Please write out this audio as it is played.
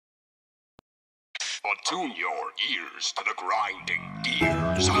Attune your ears to the grinding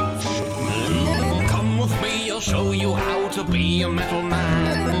gears. Come with me, I'll show you how to be a metal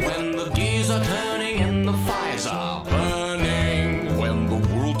man. When the gears are turning and the fires are burning, when the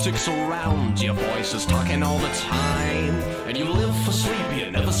world ticks around, your voice is talking all the time, and you live for sleep, you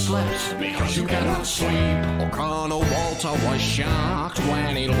never slept because you cannot sleep. Colonel Walter was shocked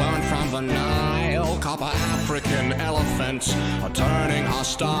when he learned from the Nile copper African elephants are turning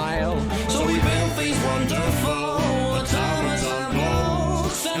hostile. So we built these wonderful automaton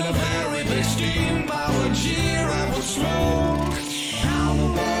boats and a very big steam-powered giraffe with smoke. Now the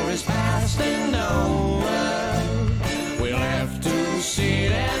war is past and over, we'll have to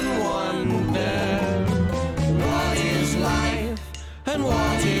sit and wonder what is life and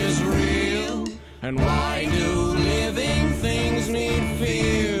what is real, and why do living things need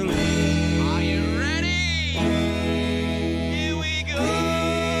feeling? Are you ready? Here we go.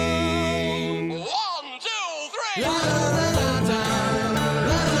 1, 2, 3.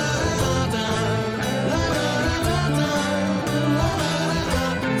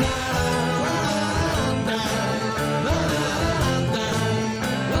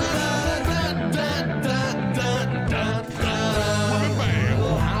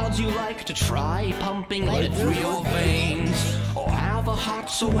 How'd you like to try pumping lead through your veins, or have a heart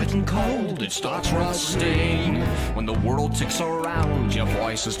so wet and cold it starts rusting? When the world ticks around, your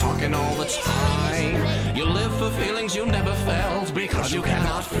voice is talking all the time. You live for feelings you never felt because you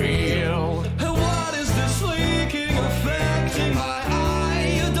cannot feel. What is this leaking affecting my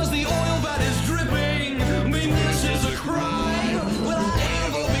eye? Does the oil that is dripping mean this is a crime? Will I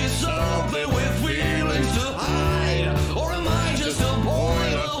ever be something with feelings to hide, or am I just a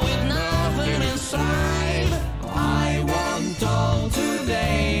boiler with nothing inside? I want all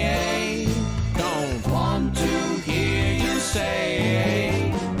today, don't want to hear you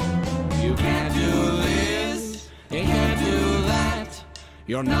say you can't do this, you can't do that.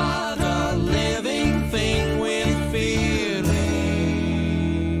 You're not a living thing with feeling.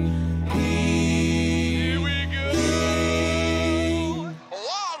 Here we go. 1,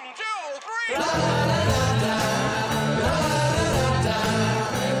 2, 3.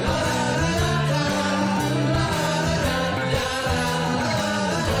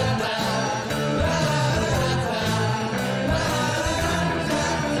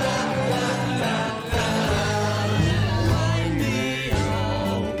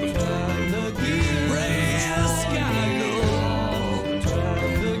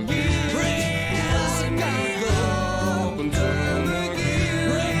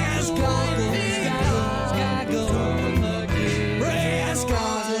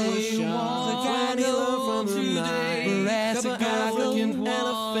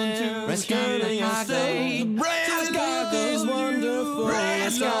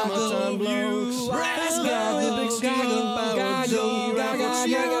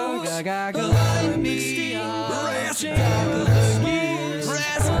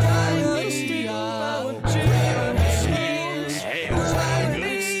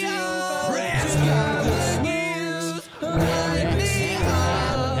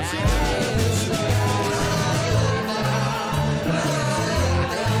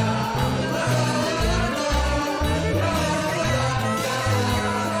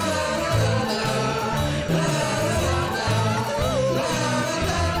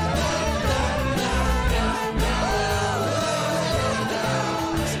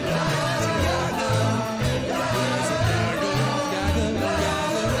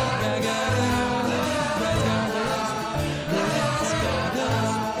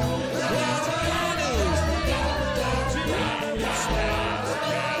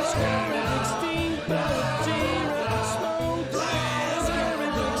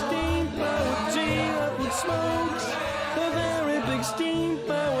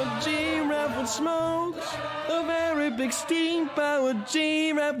 Smokes, a very big steam-powered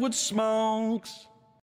giraffe with smokes.